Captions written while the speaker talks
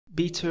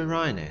Beta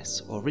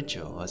Orionis, or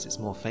RIGEL as it's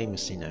more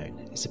famously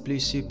known, is a blue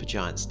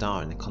supergiant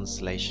star in the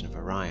constellation of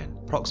Orion,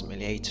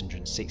 approximately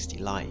 860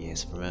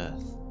 light-years from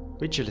Earth.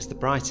 RIGEL is the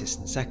brightest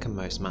and second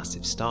most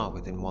massive star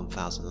within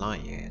 1000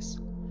 light-years.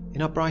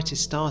 In our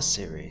Brightest Stars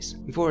series,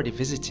 we've already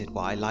visited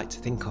what I like to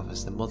think of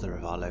as the mother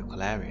of our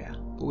local area,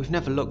 but we've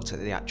never looked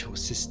at the actual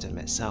system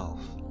itself.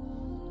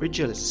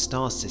 RIGEL is a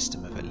star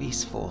system of at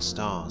least 4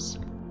 stars.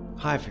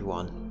 Hi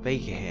everyone,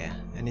 Vega here,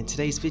 and in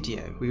today's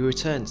video we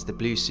return to the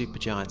blue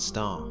supergiant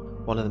star,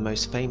 one of the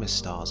most famous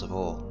stars of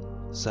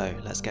all. So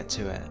let's get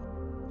to it.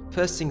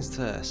 First things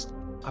first,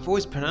 I've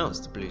always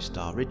pronounced the blue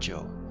star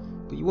RIGEL,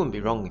 but you wouldn't be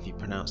wrong if you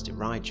pronounced it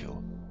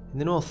RIGEL. In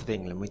the north of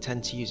England we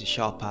tend to use a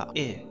sharper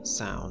I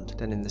sound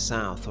than in the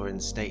south or in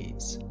the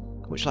States,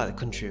 much like the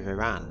country of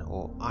Iran,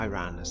 or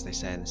Iran as they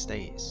say in the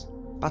States.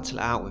 Battle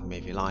it out with me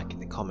if you like in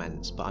the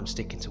comments, but I'm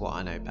sticking to what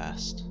I know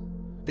best.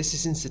 This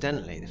is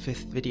incidentally the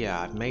 5th video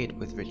I've made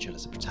with RIGEL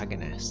as a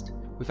protagonist.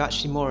 We've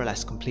actually more or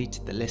less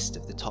completed the list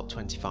of the top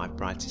 25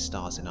 brightest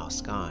stars in our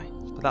sky,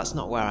 but that's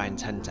not where I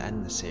intend to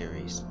end the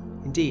series.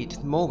 Indeed,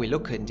 the more we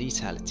look in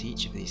detail at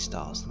each of these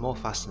stars, the more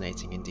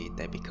fascinating indeed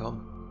they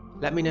become.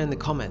 Let me know in the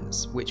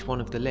comments which one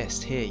of the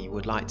list here you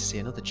would like to see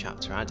another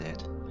chapter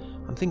added.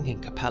 I'm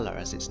thinking Capella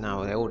as it's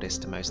now the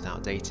oldest and most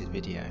outdated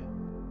video.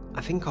 I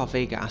think our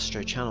Vega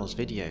Astro channel's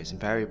videos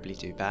invariably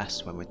do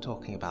best when we're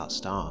talking about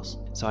stars,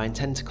 so I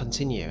intend to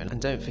continue, and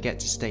don't forget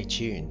to stay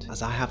tuned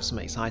as I have some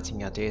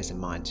exciting ideas in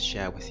mind to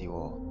share with you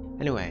all.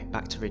 Anyway,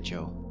 back to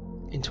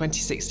RIGEL. In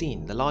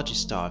 2016, the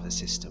largest star of the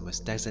system was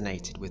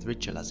designated with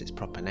RIGEL as its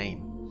proper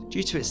name.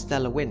 Due to its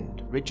stellar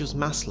wind, RIGEL's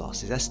mass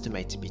loss is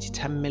estimated to be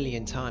 10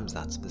 million times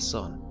that of the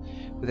Sun.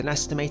 With an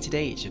estimated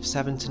age of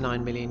 7 to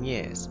 9 million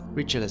years,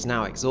 RIGEL has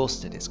now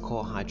exhausted its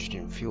core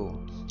hydrogen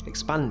fuel,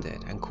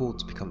 expanded and cooled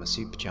to become a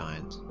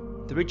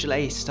supergiant. The RIGEL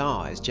A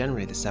star is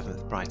generally the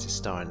 7th brightest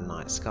star in the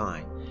night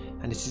sky,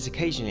 and it is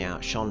occasionally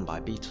outshone by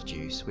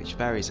Betelgeuse, which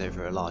varies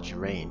over a larger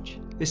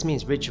range. This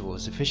means RIGEL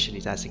was officially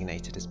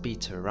designated as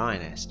Beta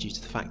Orionis due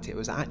to the fact it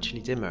was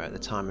actually dimmer at the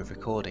time of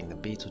recording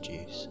than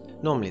Betelgeuse.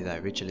 Normally though,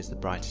 RIGEL is the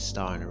brightest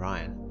star in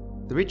Orion.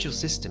 The RIGEL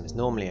system is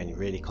normally only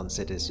really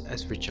considered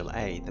as RIGEL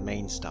A, the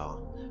main star,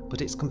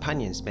 but its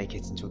companions make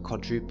it into a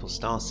quadruple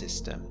star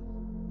system.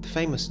 The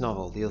famous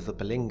novel The Other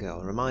Boleyn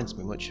Girl reminds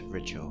me much of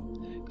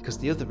RIGEL, because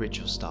the other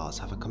RIGEL stars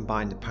have a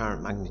combined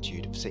apparent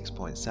magnitude of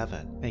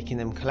 6.7, making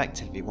them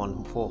collectively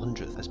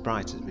 1/400th as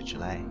bright as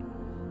RIGEL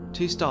A.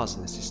 2 stars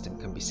in the system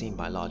can be seen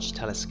by large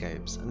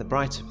telescopes, and the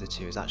brighter of the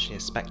two is actually a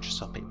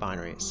spectroscopic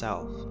binary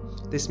itself.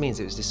 This means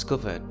it was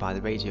discovered by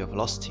the radial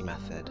velocity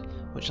method,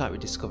 much like we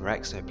discover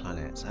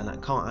exoplanets, and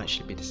that can't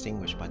actually be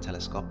distinguished by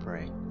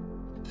telescopy.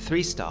 The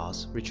 3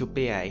 stars, RIGEL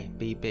BA,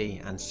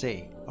 BB and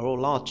C, are all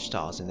large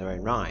stars in their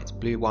own right,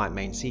 blue-white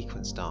main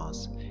sequence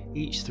stars,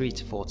 each 3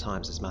 to 4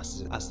 times as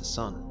massive as the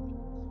Sun.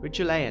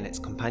 RIGEL A and its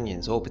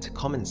companions orbit a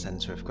common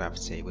centre of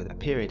gravity with a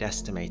period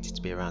estimated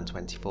to be around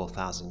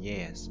 24,000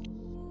 years.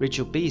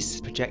 RIGEL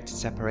B's projected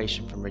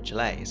separation from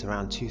RIGEL A is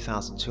around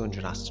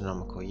 2,200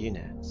 astronomical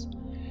units.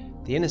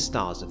 The inner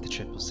stars of the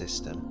triple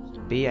system,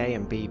 BA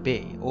and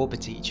BB,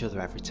 orbit each other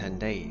every 10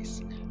 days,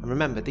 and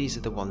remember these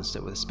are the ones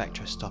that were the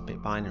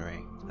spectroscopic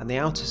binary, and the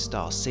outer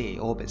star C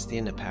orbits the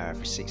inner pair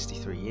every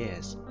 63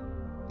 years.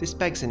 This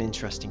begs an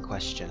interesting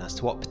question as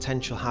to what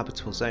potential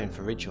habitable zone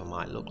for RIGEL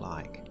might look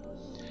like.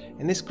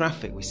 In this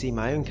graphic we see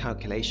my own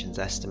calculations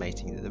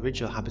estimating that the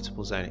RIGEL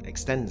habitable zone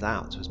extends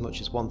out to as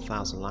much as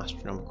 1,000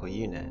 astronomical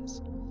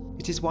units.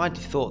 It is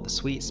widely thought the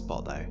sweet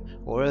spot though,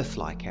 or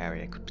Earth-like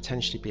area, could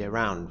potentially be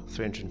around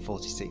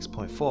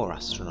 346.4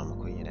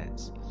 astronomical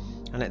units,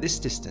 and at this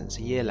distance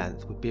a year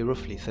length would be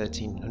roughly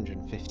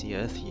 1,350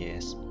 Earth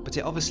years, but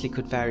it obviously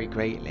could vary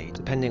greatly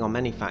depending on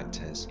many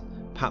factors,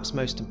 perhaps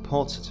most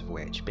important of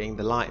which being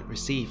the light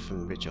received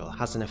from RIGEL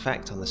has an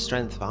effect on the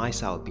strength of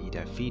ice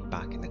albedo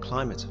feedback in the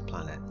climate of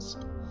planets.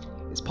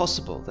 It's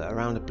possible that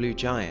around a blue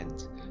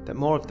giant, that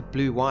more of the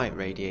blue-white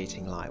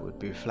radiating light would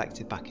be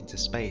reflected back into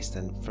space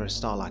than for a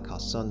star like our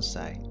Sun,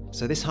 say,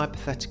 so this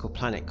hypothetical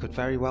planet could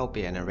very well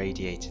be an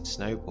irradiated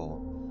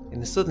snowball. In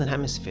the southern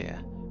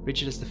hemisphere,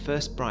 RIGEL is the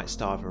first bright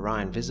star of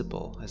Orion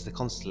visible as the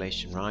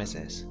constellation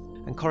rises,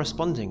 and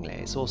correspondingly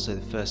it's also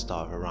the first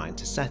star of Orion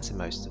to set in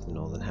most of the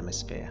northern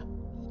hemisphere.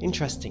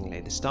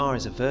 Interestingly, the star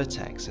is a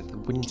vertex of the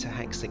winter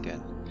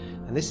hexagon,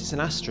 and this is an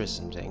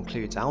asterism that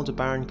includes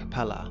Aldebaran,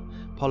 Capella,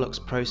 Pollux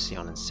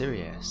Procyon and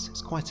Sirius.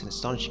 It's quite an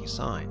astonishing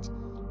sight.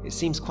 It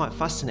seems quite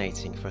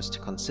fascinating for us to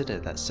consider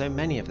that so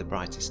many of the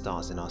brightest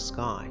stars in our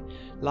sky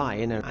lie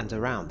in and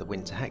around the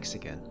winter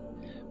hexagon,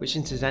 which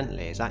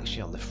incidentally is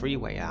actually on the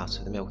freeway out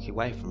of the Milky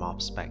Way from our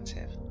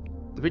perspective.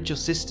 The RIGEL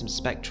system's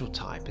spectral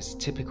type is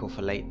typical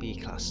for late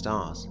B-class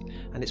stars,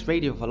 and its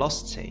radial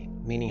velocity,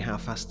 meaning how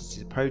fast it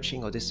is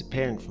approaching or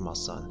disappearing from our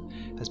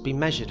Sun, has been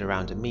measured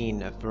around a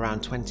mean of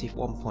around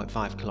 21.5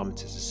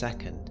 km a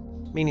second,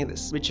 meaning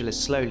that RIGEL is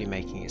slowly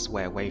making its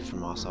way away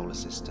from our solar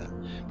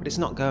system, but it's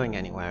not going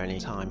anywhere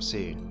anytime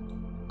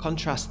soon.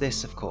 Contrast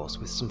this, of course,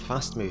 with some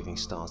fast-moving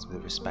stars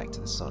with respect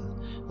to the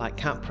Sun, like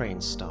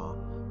Caprian's star,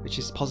 which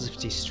is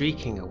positively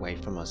streaking away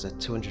from us at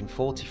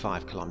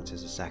 245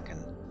 kilometers a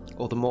second,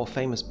 or the more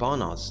famous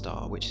Barnard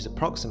star, which is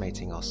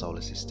approximating our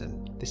solar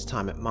system, this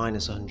time at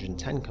minus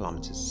 110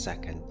 kilometers a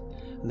second,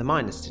 and the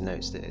minus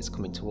denotes that it's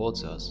coming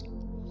towards us.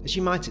 As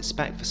you might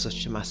expect for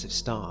such a massive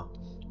star,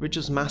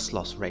 RIGEL's mass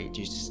loss rate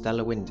due to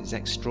stellar wind is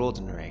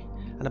extraordinary,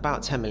 and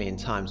about 10 million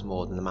times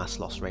more than the mass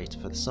loss rate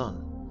for the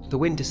Sun. The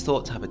wind is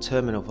thought to have a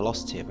terminal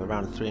velocity of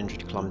around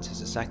 300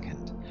 kilometers a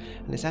second,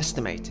 and it's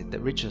estimated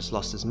that RIGEL has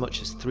lost as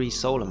much as 3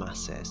 solar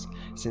masses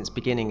since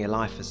beginning a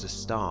life as a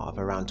star of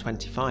around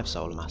 25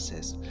 solar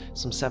masses,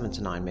 some 7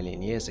 to 9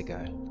 million years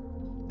ago.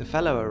 The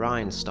fellow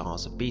Orion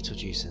stars of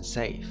Betelgeuse and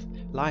Saiph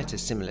lie at a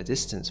similar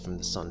distance from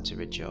the Sun to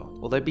RIGEL,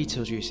 although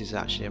Betelgeuse is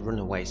actually a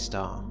runaway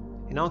star.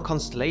 In our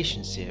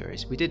constellation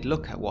series, we did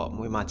look at what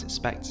we might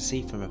expect to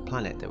see from a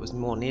planet that was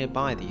more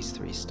nearby these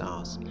 3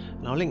 stars,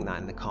 and I'll link that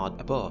in the card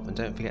above, and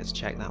don't forget to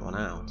check that one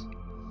out.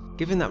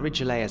 Given that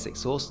RIGEL A has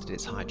exhausted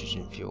its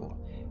hydrogen fuel,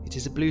 it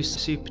is a blue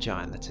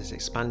supergiant that has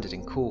expanded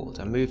and cooled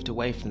and moved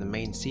away from the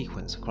main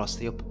sequence across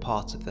the upper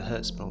part of the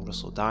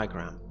Hertzsprung-Russell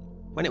diagram.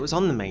 When it was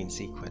on the main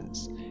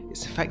sequence,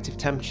 its effective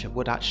temperature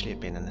would actually have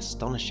been an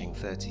astonishing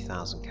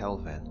 30,000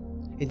 Kelvin.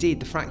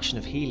 Indeed, the fraction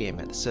of helium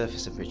at the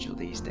surface of RIGEL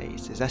these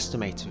days is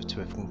estimated to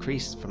have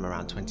increased from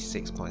around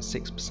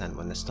 26.6%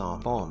 when the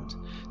star formed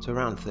to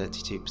around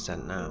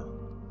 32% now.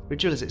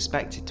 RIGEL is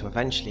expected to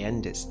eventually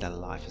end its stellar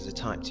life as a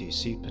Type II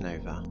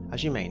supernova,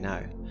 as you may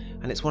know,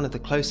 and it's one of the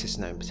closest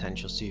known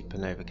potential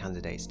supernova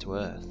candidates to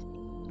Earth.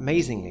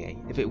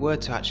 Amazingly, if it were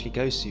to actually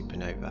go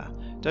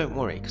supernova, don't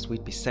worry because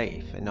we'd be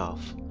safe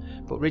enough,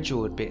 but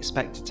RIGEL would be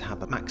expected to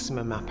have a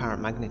maximum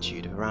apparent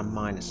magnitude of around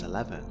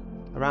 -11.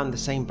 Around the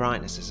same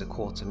brightness as a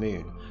quarter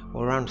moon,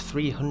 or around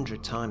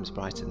 300 times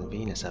brighter than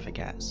Venus ever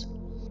gets.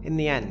 In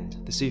the end,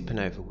 the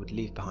supernova would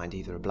leave behind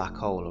either a black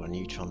hole or a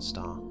neutron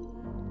star.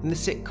 In the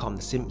sitcom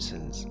The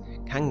Simpsons,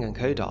 Kang and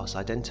Kodos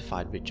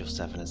identified RIGEL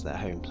 7 as their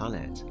home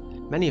planet.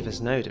 Many of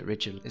us know that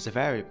RIGEL is a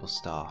variable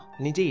star,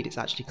 and indeed it's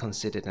actually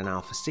considered an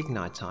Alpha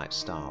Cygni type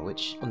star,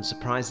 which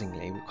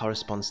unsurprisingly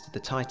corresponds to the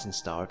Titan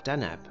star of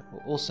Deneb,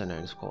 also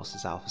known of course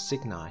as Alpha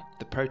Cygni,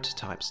 the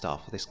prototype star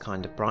for this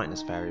kind of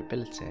brightness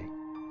variability.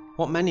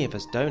 What many of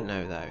us don't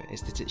know though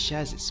is that it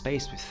shares its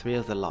space with 3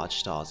 other large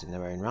stars in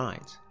their own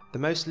right. The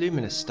most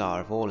luminous star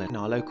of all in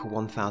our local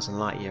 1000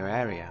 light year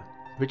area,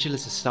 RIGEL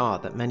is a star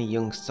that many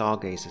young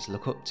stargazers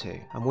look up to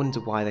and wonder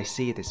why they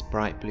see this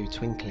bright blue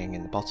twinkling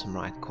in the bottom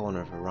right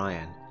corner of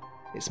Orion.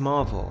 Its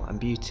marvel and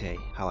beauty,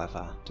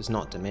 however, does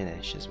not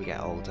diminish as we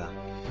get older.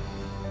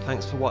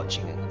 Thanks for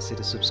watching and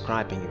consider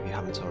subscribing if you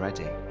haven't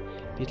already.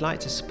 If you'd like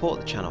to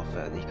support the channel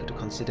further, you could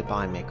consider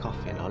buying me a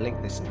coffee and I'll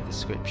link this in the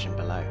description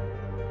below.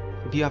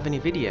 If you have any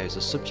videos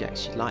or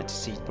subjects you'd like to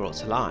see brought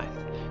to life,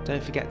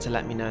 don't forget to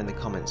let me know in the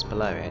comments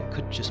below. It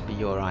could just be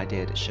your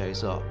idea that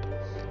shows up.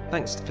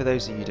 Thanks for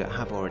those of you that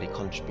have already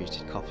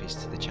contributed coffees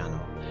to the channel,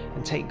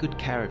 and take good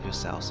care of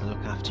yourselves and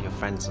look after your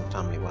friends and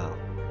family well,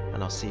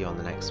 and I'll see you on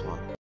the next one.